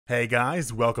Hey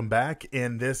guys, welcome back.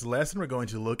 In this lesson, we're going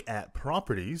to look at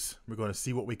properties. We're going to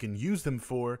see what we can use them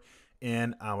for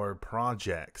in our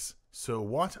projects. So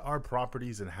what are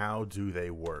properties and how do they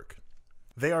work?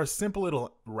 They are simple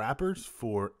little wrappers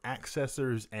for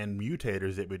accessors and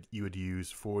mutators that you would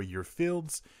use for your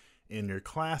fields in your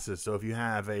classes. So if you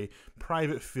have a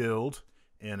private field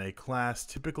in a class,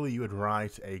 typically you would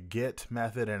write a get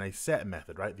method and a set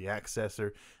method, right? The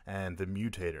accessor and the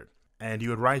mutator. And you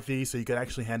would write these so you could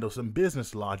actually handle some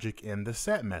business logic in the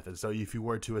set method. So if you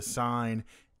were to assign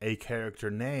a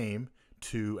character name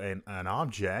to an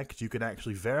object, you could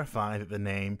actually verify that the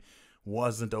name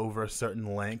wasn't over a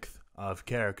certain length of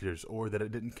characters, or that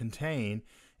it didn't contain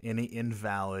any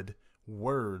invalid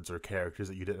words or characters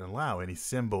that you didn't allow, any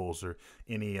symbols or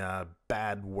any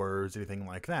bad words, anything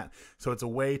like that. So it's a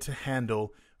way to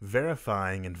handle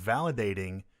verifying and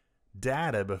validating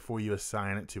data before you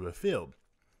assign it to a field.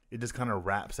 It just kind of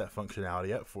wraps that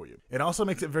functionality up for you. It also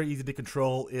makes it very easy to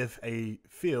control if a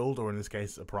field, or in this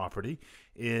case a property,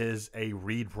 is a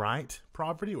read-write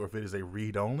property, or if it is a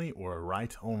read-only or a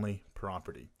write-only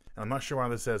property. And I'm not sure why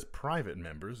this says private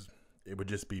members. It would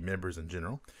just be members in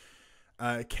general.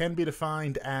 It can be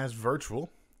defined as virtual,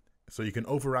 so you can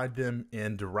override them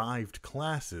in derived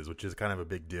classes, which is kind of a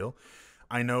big deal.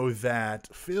 I know that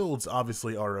fields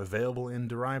obviously are available in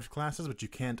derived classes, but you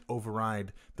can't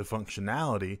override the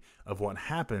functionality of what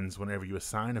happens whenever you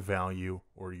assign a value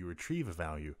or you retrieve a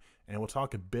value. And we'll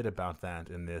talk a bit about that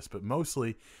in this, but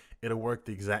mostly it'll work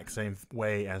the exact same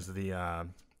way as the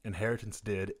inheritance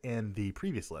did in the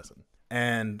previous lesson.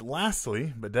 And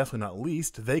lastly, but definitely not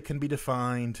least, they can be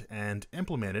defined and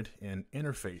implemented in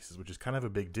interfaces, which is kind of a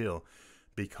big deal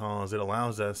because it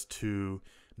allows us to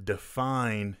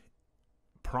define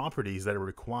properties that are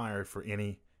required for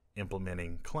any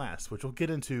implementing class, which we'll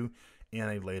get into in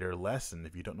a later lesson.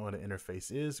 If you don't know what an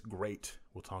interface is, great.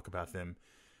 We'll talk about them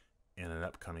in an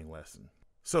upcoming lesson.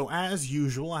 So as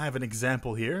usual, I have an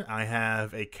example here. I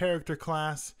have a character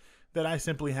class that I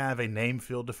simply have a name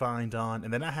field defined on,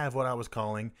 and then I have what I was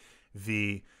calling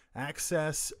the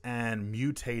access and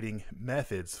mutating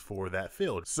methods for that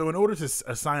field. So in order to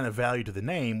assign a value to the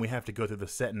name, we have to go through the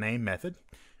setName method.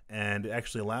 And it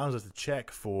actually allows us to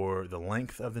check for the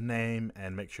length of the name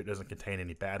and make sure it doesn't contain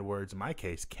any bad words. In my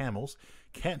case, camels.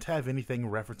 Can't have anything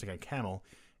referencing a camel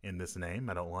in this name.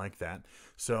 I don't like that.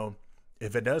 So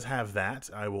if it does have that,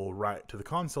 I will write to the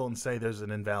console and say there's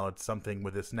an invalid something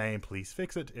with this name. Please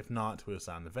fix it. If not, we'll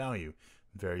assign the value.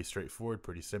 Very straightforward,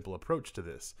 pretty simple approach to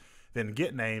this. Then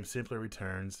getName simply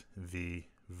returns the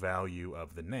value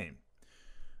of the name.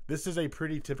 This is a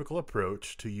pretty typical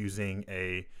approach to using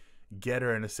a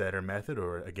getter and a setter method,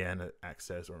 or again, an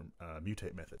access or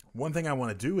mutate method. One thing I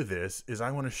want to do with this is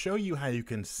I want to show you how you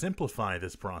can simplify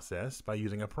this process by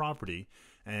using a property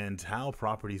and how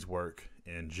properties work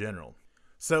in general.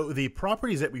 So the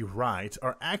properties that we write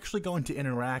are actually going to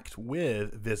interact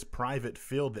with this private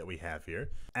field that we have here,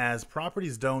 as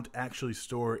properties don't actually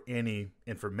store any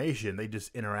information. They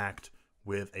just interact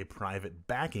with a private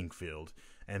backing field,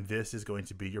 and this is going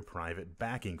to be your private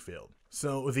backing field.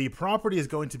 So the property is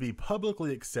going to be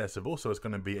publicly accessible, so it's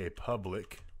going to be a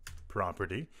public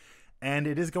property, and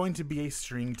it is going to be a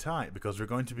string type because we're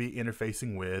going to be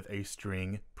interfacing with a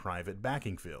string private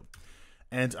backing field.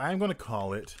 And I'm going to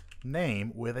call it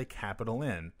name with a capital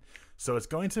N. So it's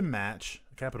going to match,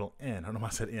 capital N, I don't know why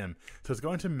I said M. So it's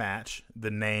going to match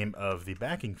the name of the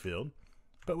backing field,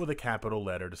 but with a capital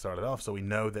letter to start it off, so we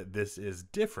know that this is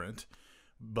different,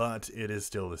 but it is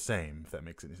still the same, if that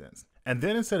makes any sense. And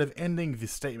then instead of ending the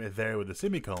statement there with a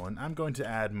semicolon, I'm going to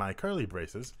add my curly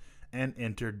braces and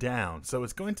enter down. So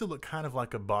it's going to look kind of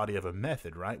like a body of a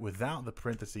method, right? Without the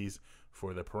parentheses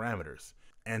for the parameters.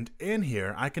 And in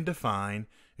here, I can define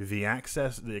the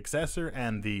accessor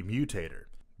and the mutator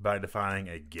by defining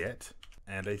a get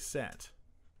and a set.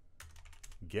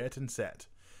 Get and set.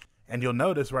 And you'll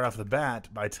notice right off the bat,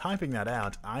 by typing that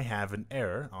out, I have an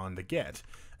error on the get.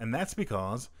 And that's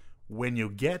because when you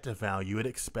get a value, it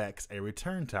expects a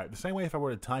return type. The same way if I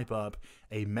were to type up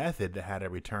a method that had a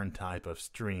return type of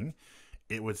string,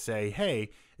 it would say, hey,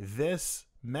 this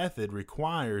method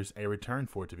requires a return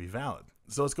for it to be valid.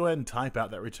 So let's go ahead and type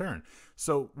out that return.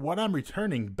 So what I'm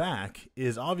returning back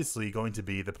is obviously going to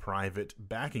be the private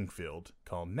backing field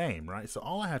called name, right? So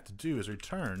all I have to do is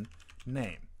return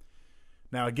name.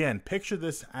 Now again, picture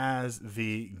this as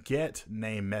the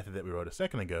getName method that we wrote a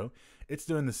second ago. It's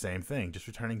doing the same thing, just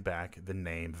returning back the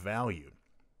name value.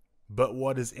 But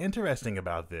what is interesting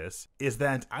about this is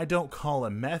that I don't call a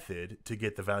method to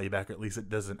get the value back, or at least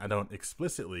I don't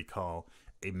explicitly call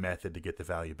a method to get the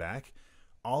value back.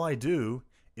 All I do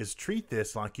is treat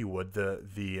this like you would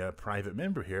the private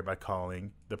member here by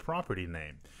calling the property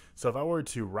name. So if I were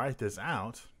to write this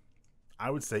out, I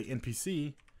would say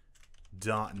npc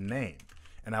dot name,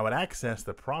 and I would access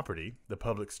the property, the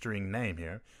public string name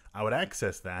here. I would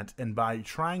access that, and by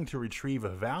trying to retrieve a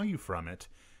value from it,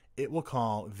 it will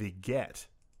call the get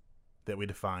that we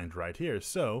defined right here.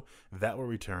 So that will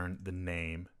return the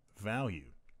name value.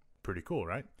 Pretty cool,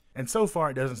 right? And so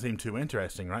far it doesn't seem too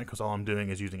interesting, right? Because all I'm doing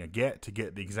is using a get to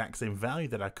get the exact same value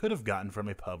that I could have gotten from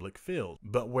a public field.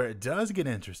 But where it does get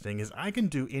interesting is I can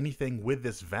do anything with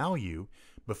this value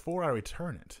before I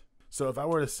return it. So if I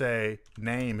were to say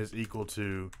name is equal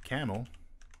to camel,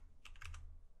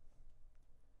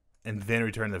 and then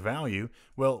return the value,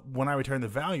 well, when I return the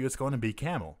value, it's going to be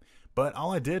camel. But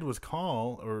all I did was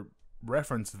call or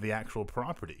reference the actual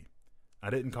property. I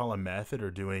didn't call a method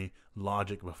or do any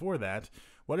logic before that.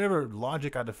 Whatever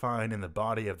logic I define in the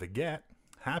body of the get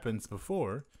happens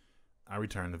before I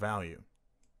return the value.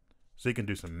 So you can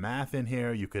do some math in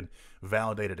here. You can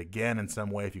validate it again in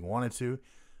some way if you wanted to,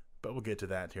 but we'll get to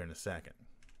that here in a second.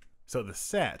 So the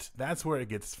set, that's where it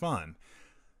gets fun.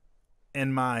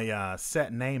 In my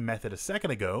set name method a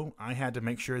second ago, I had to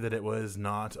make sure that it was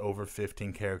not over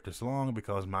 15 characters long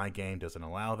because my game doesn't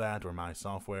allow that, or my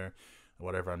software,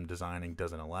 whatever I'm designing,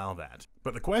 doesn't allow that.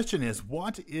 But the question is,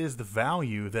 what is the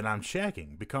value that I'm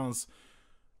checking? Because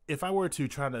if I were to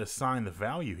try to assign the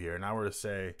value here, and I were to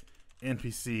say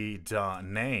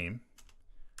npc.name,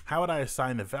 how would I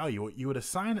assign the value? Well, you would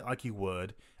assign it like you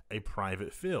would a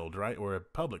private field, right? Or a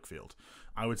public field.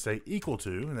 I would say equal to,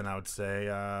 and then I would say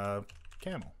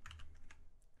camel.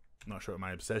 I'm not sure what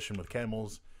my obsession with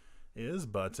camels is,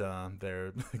 but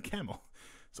they're camel.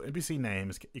 So NPC name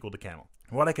is equal to camel.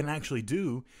 What I can actually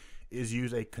do is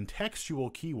use a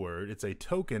contextual keyword. It's a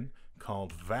token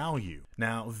called value.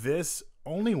 Now this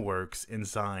only works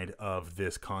inside of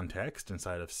this context,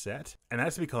 inside of set, and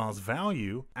that's because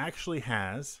value actually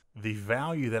has the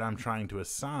value that I'm trying to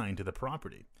assign to the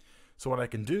property. So what I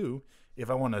can do, if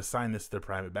I want to assign this to the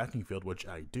private backing field, which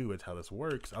I do, it's how this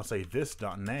works, I'll say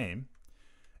this.name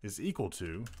is equal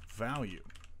to value.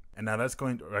 And now that's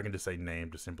going to, or I can just say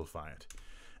name to simplify it.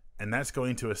 And that's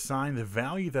going to assign the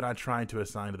value that I tried to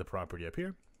assign to the property up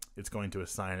here. It's going to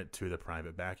assign it to the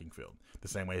private backing field. The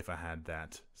same way if I had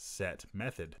that set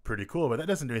method. Pretty cool, but that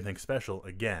doesn't do anything special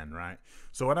again, right?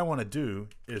 So what I want to do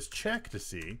is check to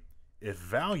see if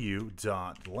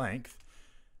value.length,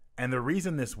 and the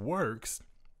reason this works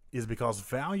is because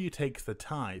value takes the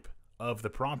type of the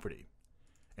property.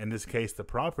 In this case, the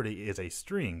property is a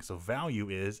string, so value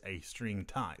is a string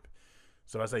type.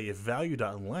 So I say if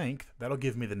value.length, that'll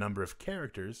give me the number of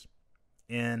characters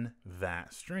in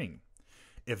that string.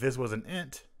 If this was an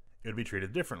int, it would be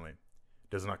treated differently. It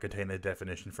does not contain a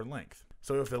definition for length.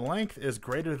 So if the length is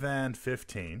greater than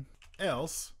 15,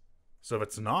 else, so if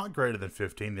it's not greater than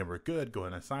 15, then we're good, go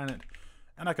ahead and assign it.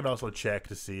 And I could also check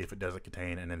to see if it doesn't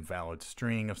contain an invalid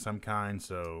string of some kind.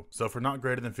 So if we're not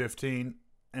greater than 15,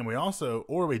 and we also,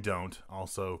 or we don't,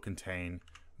 also contain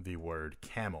the word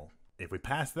camel. If we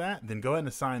pass that, then go ahead and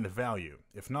assign the value.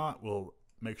 If not, we'll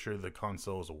make sure the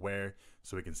console is aware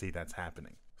so we can see that's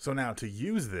happening. So now to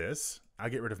use this, I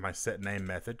get rid of my set name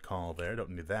method call there, don't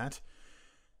need that.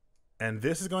 And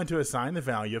this is going to assign the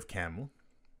value of camel.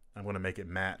 I'm going to make it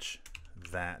match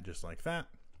that just like that.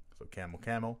 So camel,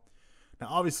 camel. Now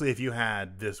obviously if you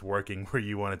had this working where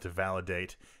you wanted to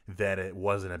validate that it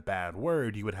wasn't a bad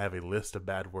word, you would have a list of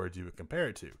bad words you would compare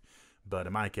it to. But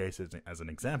in my case, as an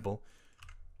example,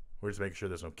 we're just making sure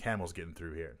there's no camels getting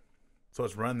through here. So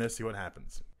let's run this, see what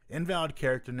happens. Invalid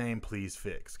character name, please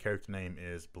fix. Character name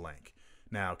is blank.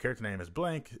 Now, character name is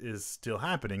blank is still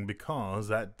happening because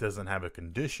that doesn't have a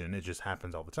condition. It just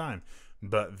happens all the time.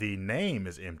 But the name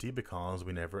is empty because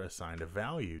we never assigned a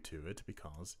value to it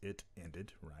because it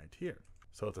ended right here.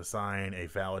 So let's assign a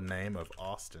valid name of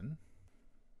Austin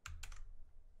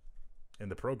in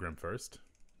the program first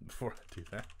before I do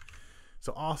that.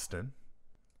 So Austin,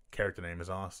 character name is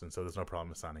Austin, so there's no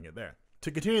problem assigning it there.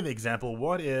 To continue the example,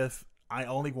 what if I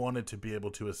only wanted to be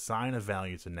able to assign a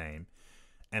value to name,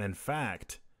 and in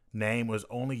fact, name was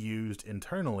only used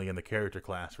internally in the character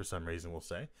class for some reason, we'll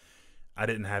say. I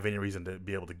didn't have any reason to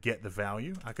be able to get the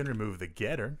value. I can remove the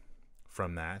getter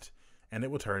from that, and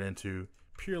it will turn into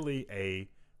purely a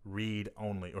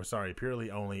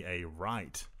purely only a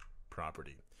write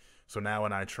property. So now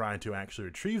when I try to actually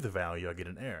retrieve the value, I get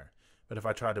an error. But if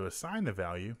I try to assign the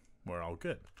value, we're all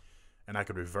good. And I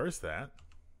could reverse that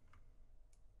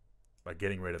by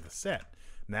getting rid of the set.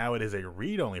 Now it is a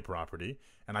read-only property,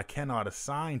 and I cannot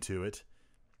assign to it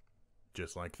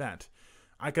just like that.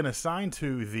 I can assign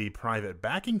to the private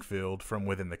backing field from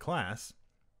within the class,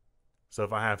 So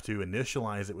if I have to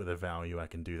initialize it with a value, I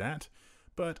can do that,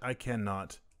 but I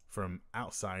cannot from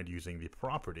outside using the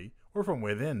property or from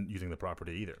within using the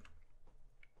property either.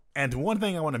 And one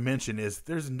thing I want to mention is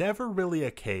there's never really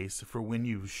a case for when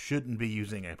you shouldn't be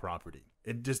using a property.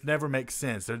 It just never makes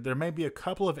sense. There may be a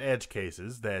couple of edge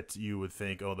cases that you would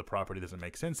think, oh, the property doesn't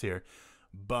make sense here,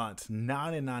 but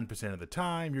 99% of the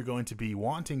time you're going to be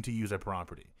wanting to use a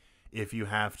property. If you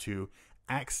have to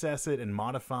access it and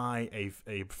modify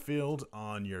a field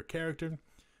on your character,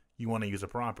 you want to use a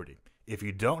property. If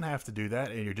you don't have to do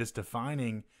that and you're just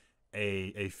defining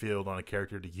a field on a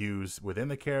character to use within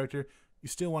the character, you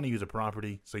still want to use a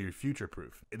property so you're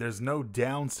future-proof. There's no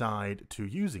downside to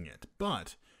using it,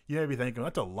 but you may be thinking,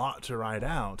 that's a lot to write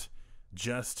out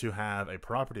just to have a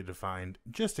property defined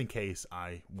just in case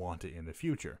I want it in the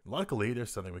future. Luckily,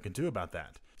 there's something we can do about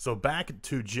that. So back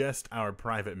to just our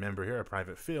private member here, a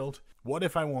private field. What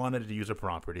if I wanted to use a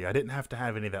property? I didn't have to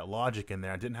have any of that logic in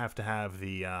there. I didn't have to have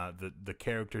the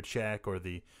character check or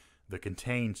the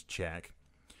contains check.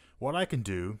 What I can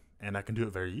do, and I can do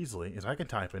it very easily, is I can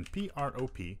type in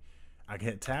prop, I can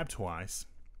hit tab twice,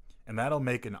 and that'll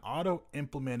make an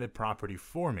auto-implemented property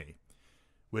for me,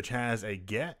 which has a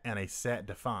get and a set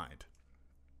defined.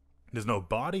 There's no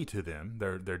body to them,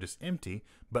 they're just empty,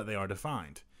 but they are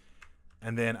defined.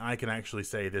 And then I can actually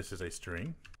say this is a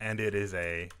string, and it is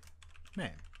a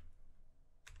name.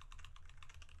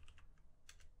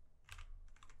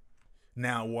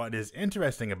 Now, what is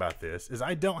interesting about this is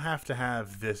I don't have to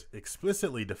have this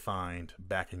explicitly defined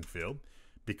backing field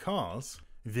because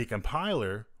the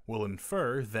compiler will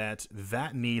infer that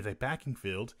that needs a backing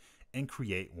field and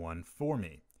create one for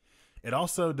me. It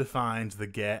also defines the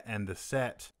get and the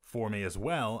set for me as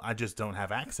well. I just don't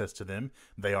have access to them.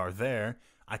 They are there.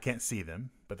 I can't see them,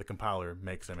 but the compiler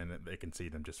makes them and they can see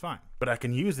them just fine. But I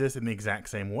can use this in the exact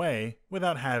same way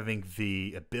without having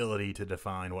the ability to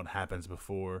define what happens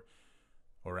before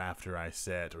or after I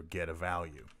set or get a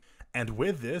value. And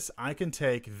with this, I can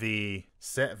take the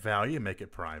set value, make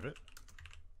it private,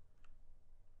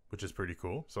 which is pretty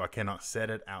cool. So I cannot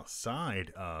set it outside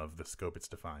of the scope it's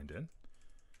defined in.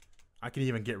 I can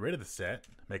even get rid of the set,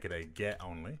 make it a get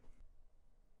only.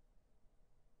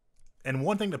 And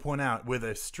one thing to point out, with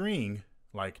a string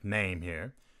like name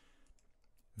here,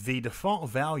 the default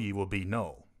value will be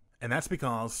null. And that's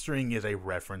because string is a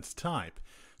reference type.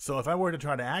 So if I were to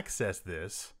try to access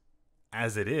this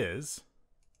as it is,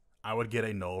 I would get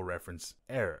a null reference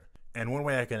error. And one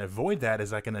way I can avoid that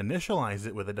is I can initialize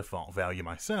it with a default value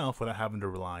myself without having to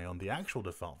rely on the actual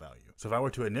default value. So if I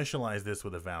were to initialize this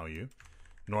with a value,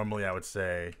 normally I would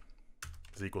say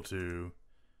is equal to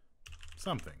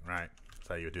something, right? That's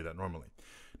how you would do that normally.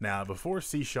 Now, before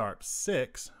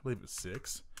C#6, I believe it's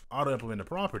 6, auto-implemented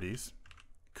properties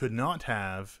could not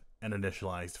have an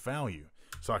initialized value.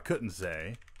 So I couldn't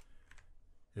say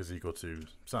is equal to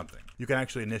something. You can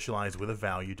actually initialize with a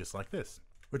value just like this,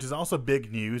 which is also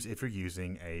big news if you're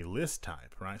using a list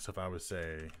type, right? So if I was,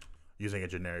 say, using a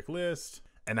generic list,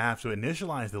 and I have to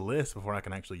initialize the list before I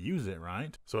can actually use it,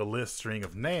 right? So a list string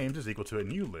of names is equal to a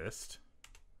new list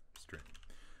string.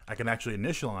 I can actually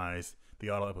initialize the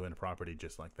auto-implemented property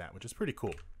just like that, which is pretty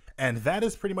cool. And that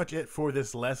is pretty much it for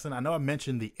this lesson. I know I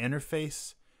mentioned the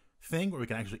interface thing where we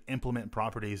can actually implement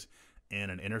properties in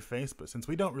an interface, but since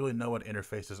we don't really know what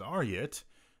interfaces are yet,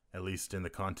 at least in the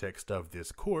context of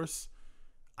this course,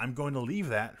 I'm going to leave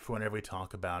that for whenever we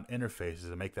talk about interfaces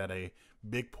and make that a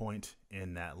big point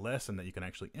in that lesson, that you can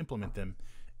actually implement them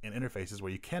in interfaces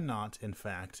where you cannot, in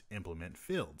fact, implement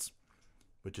fields,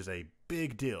 which is a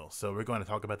big deal. So we're going to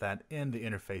talk about that in the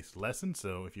interface lesson.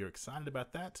 So if you're excited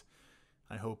about that,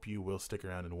 I hope you will stick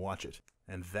around and watch it.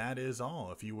 And that is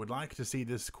all. If you would like to see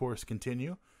this course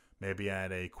continue, maybe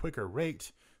at a quicker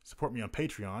rate, support me on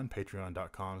Patreon,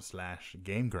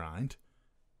 patreon.com/GameGrind.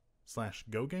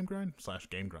 /GoGameGrind?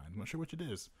 I'm not sure which it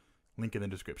is. Link in the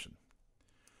description.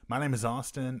 My name is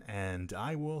Austin, and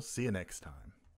I will see you next time.